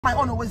My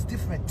own always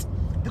different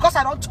because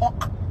I don't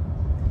talk.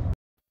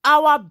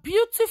 Our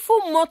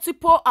beautiful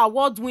multiple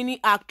award-winning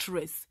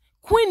actress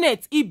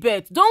Queenth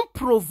don't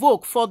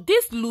provoke for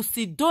this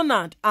Luchy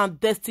Donald and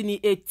Destiny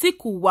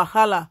Etiko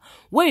wahala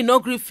wey no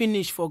gree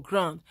finish for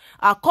ground.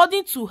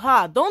 According to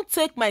her, don't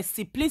take my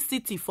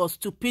simplicity for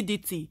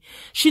stupidity.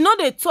 She no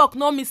dey talk,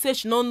 no me say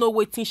she no know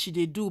wetin she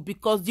dey do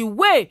because the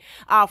way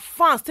her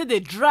fans say they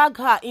drag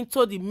her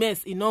into the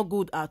mess is not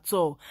good at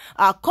all.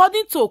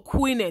 According to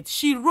Queenth,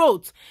 she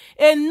wrote,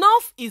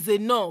 "Enough is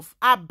enough.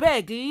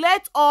 Abeg,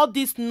 let all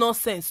this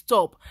nonsense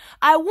stop.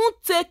 I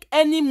won't take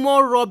any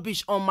more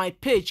rubbish on my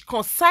page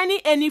concerning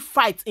any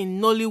fight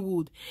in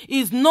Nollywood.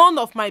 It's none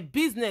of my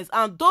business,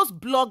 and those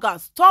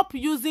bloggers, stop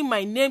using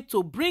my name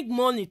to bring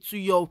money to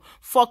your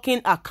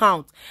fucking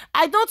account.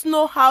 I don't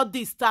know how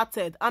this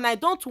started and I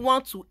don't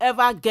want to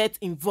ever get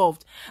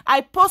involved. I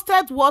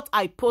posted what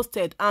I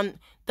posted and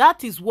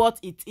that is what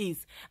it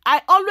is.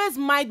 I always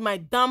mind my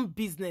damn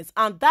business,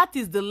 and that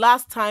is the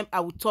last time I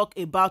will talk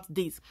about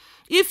this.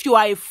 If you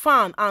are a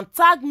fan and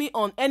tag me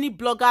on any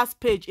blogger's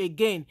page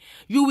again,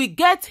 you will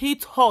get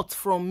hit hot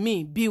from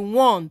me. Be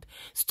warned.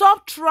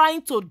 Stop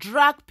trying to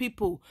drag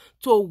people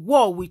to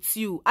war with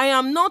you. I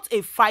am not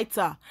a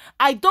fighter.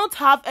 I don't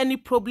have any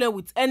problem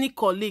with any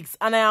colleagues,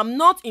 and I am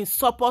not in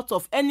support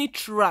of any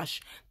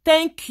trash.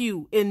 Thank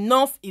you.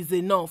 Enough is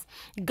enough."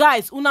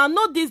 Guys, una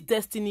know this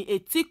Destiny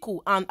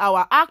Etiko and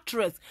our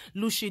actress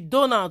Luchy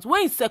Donald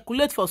when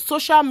circulate for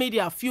social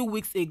media a few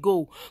weeks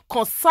ago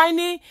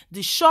concerning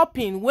the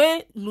shopping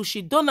when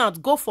Luchy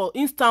Donald go for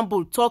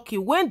Istanbul, Turkey,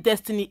 when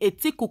Destiny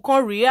Etiko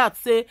can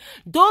react say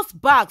those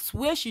bags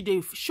where she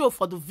dey show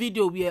for the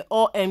video were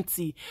all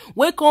empty,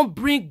 wey can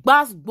bring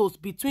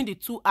gbas between the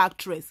two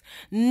actresses.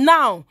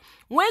 Now,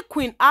 when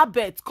Queen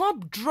Abet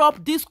come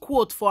drop this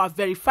quote for her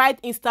verified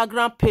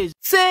Instagram page,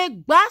 say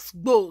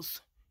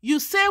gbas. You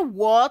say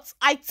what?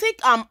 I think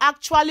I'm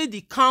actually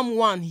the calm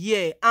one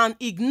here and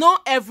ignore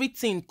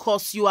everything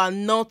cause you are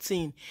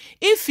nothing.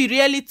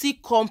 Inferiority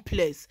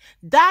complex.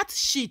 That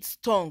shit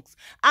stonks.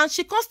 And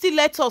she can still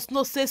let us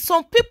know say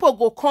some people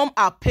go come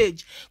her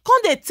page. Can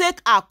they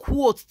take her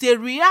quote, they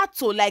react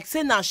to like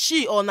say na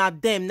she or na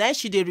them, na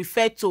she they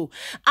refer to.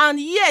 And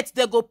yet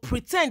they go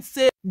pretend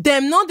say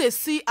them not they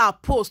see her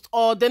post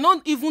or they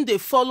not even they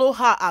follow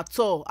her at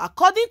all.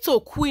 According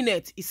to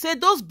Queenth, he said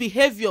those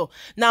behavior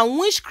now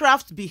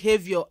witchcraft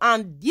behavior,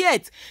 and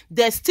yet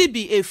there still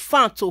be a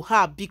fan to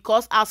her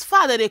because as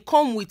far as they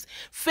come with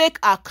fake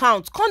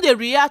accounts, can they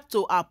react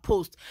to her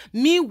post.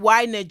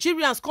 Meanwhile,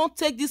 Nigerians can't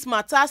take this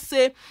matter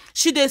say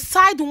she dey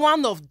side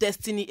one of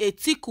Destiny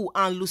Etiko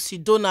and Luchy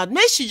Donald.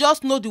 May she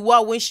just know the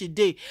war when she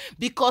dey,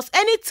 because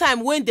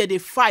anytime when they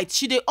fight,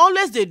 she dey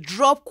always they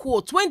drop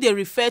quotes when they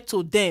refer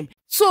to them.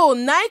 So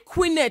now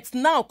Queenth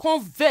now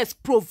converse,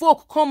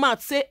 provoke, come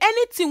out, say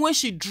anything when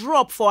she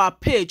drop for her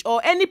page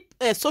or any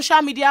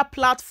social media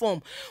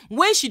platform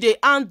when she dey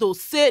handle,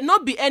 say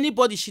not be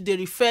anybody she dey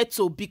refer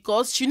to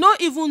because she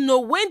not even know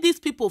when these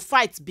people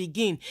fight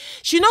begin.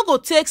 She not go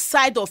take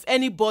side of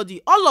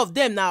anybody. All of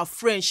them now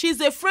friends.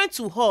 She's a friend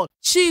to her.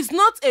 She is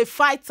not a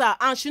fighter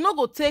and she not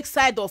go take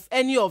side of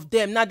any of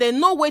them. Now they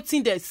know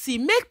waiting they see.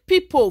 Make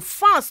people,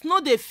 fans,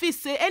 know they feel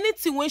say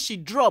anything when she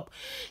drop,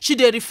 she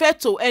dey refer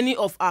to any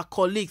of her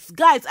colleagues.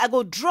 Guys, I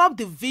go drop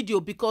the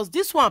video because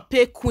this one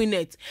pay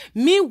Queenth.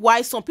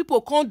 Meanwhile, some people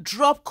can't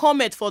drop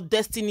comment for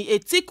Destiny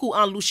Etiko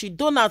and Luchy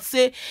Donald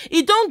say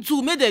it don't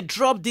do make they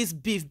drop this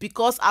beef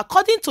because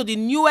according to the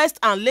newest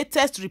and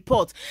latest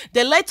report,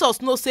 they let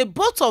us know say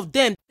both of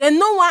them, they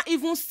no one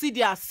even see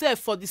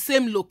themselves for the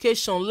same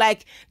location,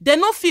 like they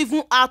not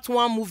even act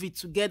one movie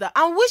together,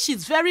 and which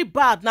is very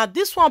bad. Now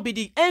this one be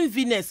the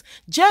enviness,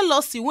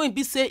 jealousy when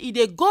be say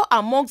they go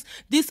amongst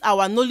this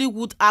our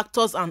Nollywood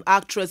actors and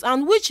actresses,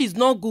 and which is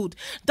not good.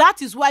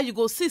 That is why you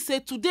go see say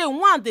today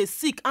one they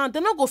sick and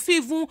they not go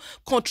even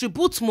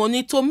contribute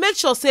money to make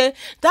sure say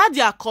that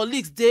their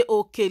colleagues they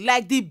okay.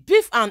 Like the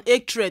beef and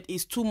hatred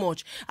is too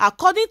much.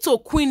 According to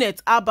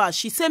Queenth Abba,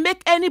 she say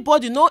make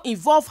anybody not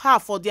involve her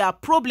for their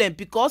problem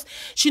because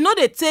she know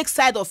they take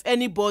side of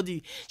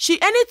anybody. She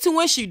anything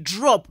when she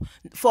drop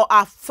for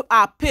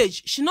her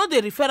page, she know they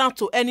refer them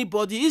to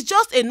anybody. It's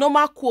just a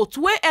normal quote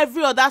where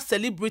every other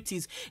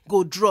celebrities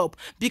go drop,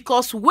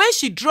 because when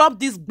she drop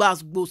this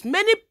gbas,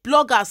 many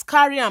bloggers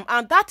carry them,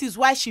 and that is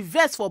why she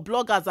vex for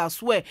bloggers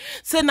as well.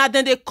 Say now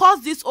then they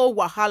cause this old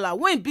wahala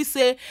when be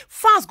say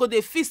fans go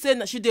they feel say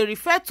she they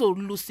refer to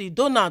Luchy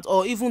Donald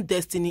or even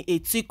Destiny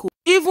Etiko.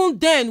 Even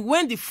then,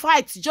 when the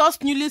fight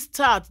just newly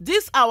start,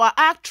 this our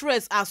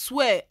actress as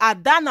well,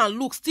 Adana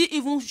Look, still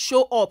even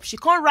show up. She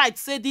can't write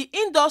say the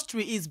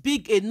industry is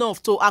big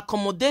enough to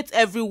accommodate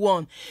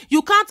everyone.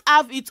 You can't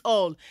have it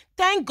all.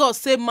 Thank God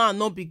say man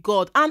not be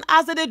God. And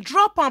as they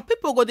drop on,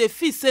 people go they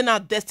feel say na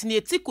Destiny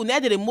Etiko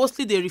they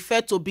mostly they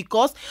refer to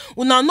because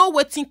una know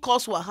wetin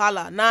cause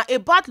wahala. Now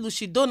about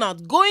Luchy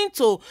Donald going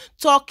to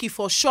Turkey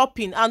for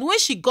shopping, and when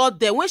she got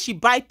there, when she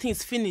buy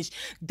things finish,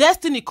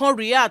 Destiny can't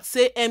react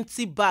say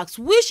empty bags. bags,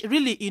 which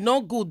really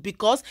not good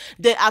because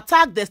they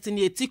attack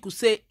Destiny Etiko.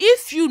 Say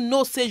if you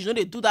know say you know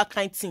they do that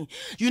kind of thing,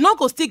 you know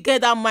go still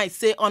get that mind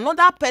say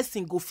another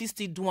person go fit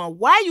still do one.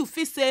 Why you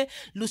feel say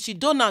Luchy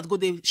Donald go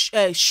they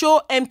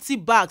show empty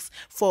bags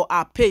for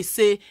her pay?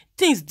 Say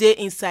things dey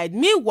inside.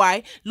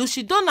 Meanwhile,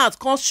 Luchy Donald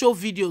can't show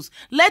videos.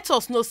 Let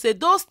us know say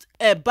those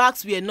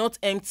bags were not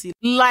empty,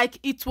 like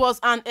it was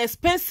an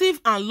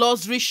expensive and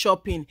luxury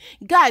shopping.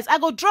 Guys, I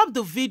go drop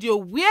the video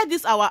where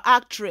this our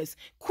actress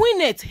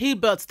Queenth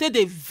stay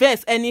dey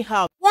vex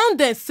anyhow. One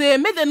then say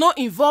may they not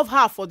involve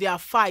her for their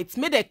fights,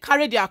 may they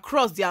carry their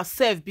cross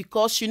theirself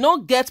because she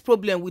not get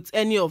problem with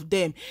any of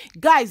them.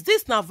 Guys,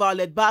 this na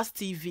Violet Bass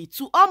TV.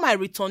 To all my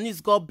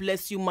returnees, God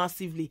bless you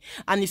massively.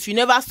 And if you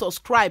never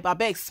subscribe,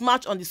 abeg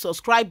smash on the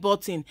subscribe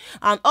button,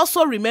 and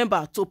also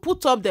remember to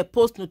put up the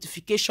post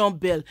notification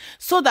bell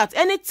so that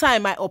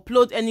anytime I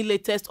upload any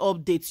latest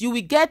updates, you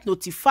will get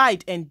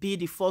notified and be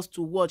the first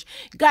to watch.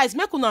 Guys,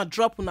 make una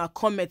drop una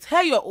comment,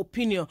 hear your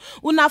opinion.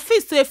 Una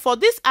feel say for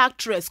this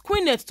actress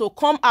Queenth to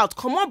come out,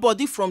 come on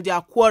body from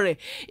their quarrel.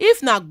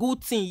 If na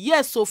good thing,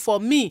 yes, so for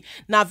me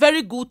na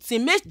very good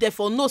thing. Make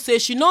therefore know say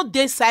she not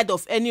dey side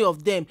of any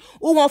of them.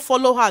 Who won't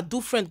follow her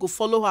do friend go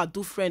follow her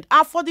do friend.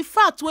 And for the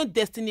fact when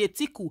Destiny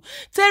Etiko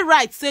tell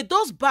right say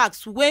those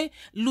bags when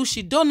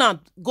Luchy Donald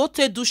go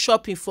to do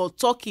shopping for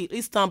Turkey,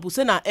 Istanbul,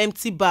 say na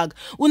empty bag.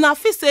 Una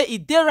feel say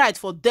it dey right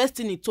for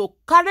Destiny to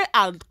carry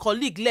her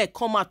colleague leg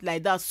come out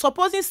like that,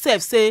 supposing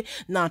self say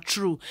na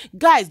true.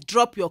 Guys,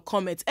 drop your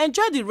comments.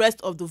 Enjoy the rest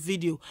of the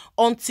video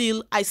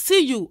until I see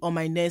you on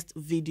my next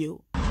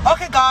video.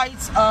 Okay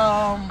guys,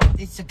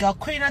 it's a girl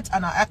Queenth,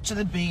 and I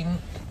actually been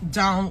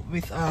down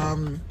with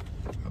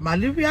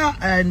malaria,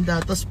 and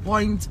at this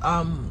point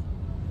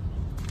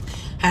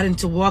heading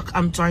to work.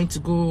 I'm trying to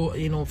go,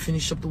 you know,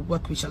 finish up the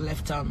work which I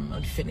left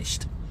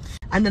unfinished.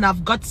 And then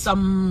I've got so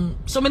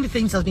many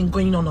things have been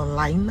going on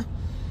online.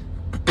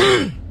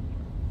 I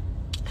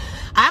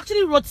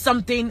actually wrote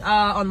something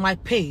on my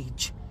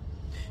page,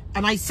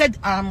 and I said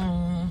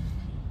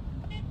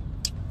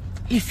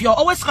if you're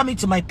always coming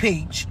to my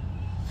page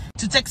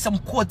to take some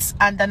quotes,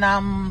 and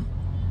then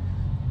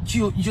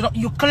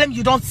you claim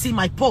you don't see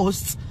my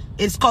posts,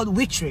 it's called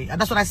witchery, and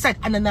that's what I said.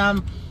 And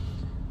then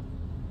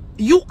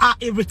you are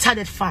a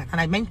retarded fan, and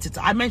I meant it.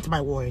 I meant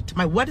my word.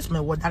 My word is my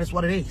word. That is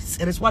what it is.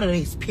 It is what it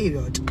is,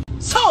 period.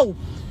 So,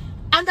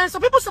 and then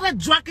some people started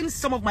dragging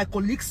some of my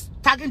colleagues,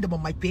 tagging them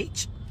on my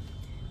page,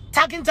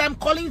 tagging them,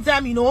 calling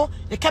them, you know,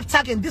 they kept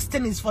tagging, this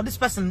thing is for this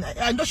person,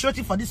 I know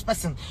shooting for this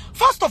person.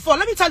 First of all,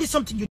 let me tell you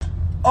something.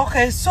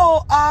 Okay,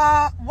 so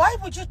why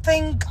would you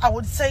think I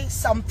would say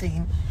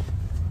something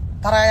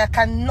that I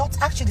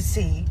cannot actually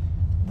say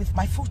with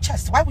my full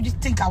chest? Why would you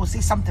think I would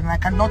say something I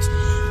cannot?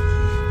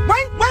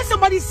 When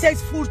somebody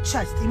says full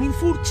chest, you mean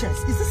full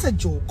chest? Is this a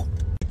joke?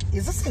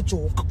 Is this a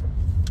joke?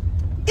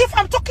 If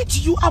I'm talking to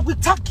you, I will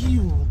tag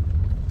you.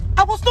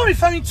 I was not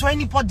referring to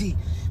anybody.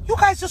 You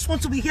guys just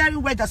want to be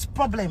hearing where there's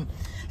problem.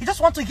 You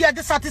just want to hear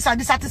this artist and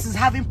this artist is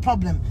having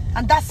problem,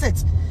 and that's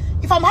it.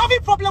 If I'm having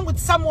problem with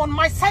someone,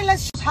 my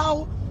silence shows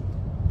how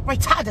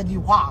retarded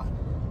you are.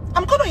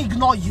 I'm going to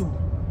ignore you.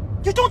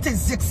 You don't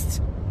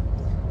exist.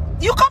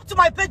 You come to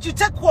my page, you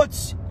take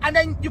quotes, and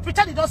then you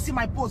pretend you don't see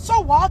my post.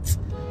 So what?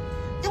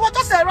 It was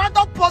just a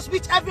random post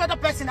which every other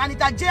person,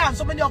 Anita J and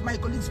so many of my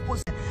colleagues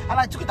posted, and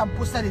I took it and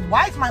posted it.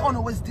 Why is my own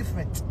always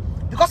different?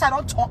 Because I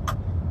don't talk.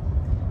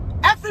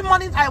 Every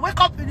morning I wake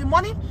up in the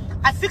morning,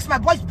 I fix my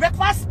boy's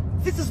breakfast,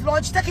 fix his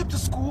lunch, take him to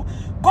school,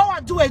 go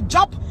and do a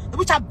job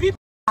which I beat.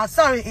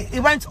 Sorry,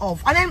 it went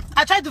off. And then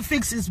I try to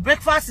fix his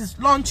breakfast, his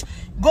lunch,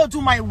 go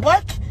do my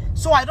work,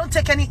 so I don't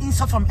take any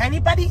insult from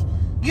anybody.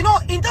 You know,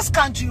 in this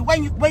country,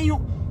 when you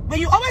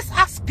always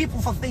ask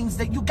people for things,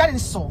 that you get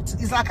insult.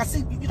 It's like I say,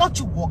 you don't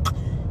work.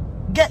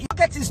 You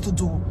get things to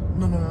do.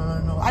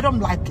 No. I don't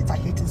like it. I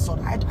hate insult.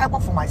 I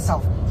work for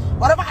myself.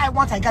 Whatever I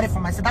want, I get it for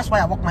myself. That's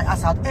why I work my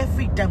ass out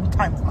every damn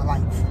time of my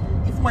life,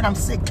 even when I'm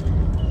sick.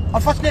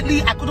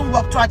 Unfortunately, I couldn't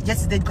work throughout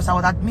yesterday because I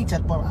was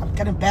admitted, but I'm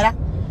getting better.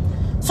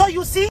 So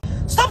you see,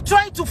 stop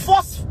trying to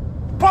force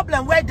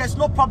problem where there's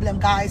no problem,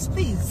 guys.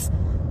 Please.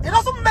 It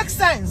doesn't make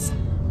sense.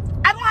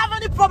 I don't have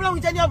any problem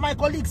with any of my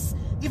colleagues.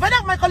 If any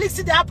of my colleagues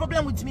see they have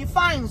problem with me,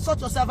 fine,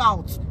 sort yourself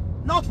out.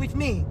 Not with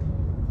me.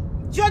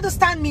 Do you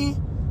understand me?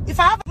 If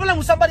I have a problem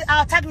with somebody,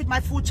 I'll tag it with my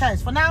full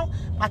chest. For now,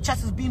 my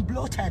chest is being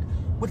bloated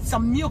with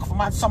some milk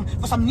for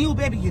some new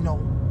baby, you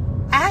know.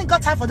 I ain't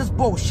got time for this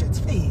bullshit,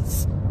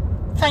 please.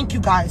 Thank you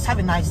guys. Have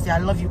a nice day. I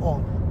love you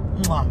all.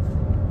 Mwah.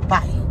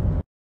 Bye.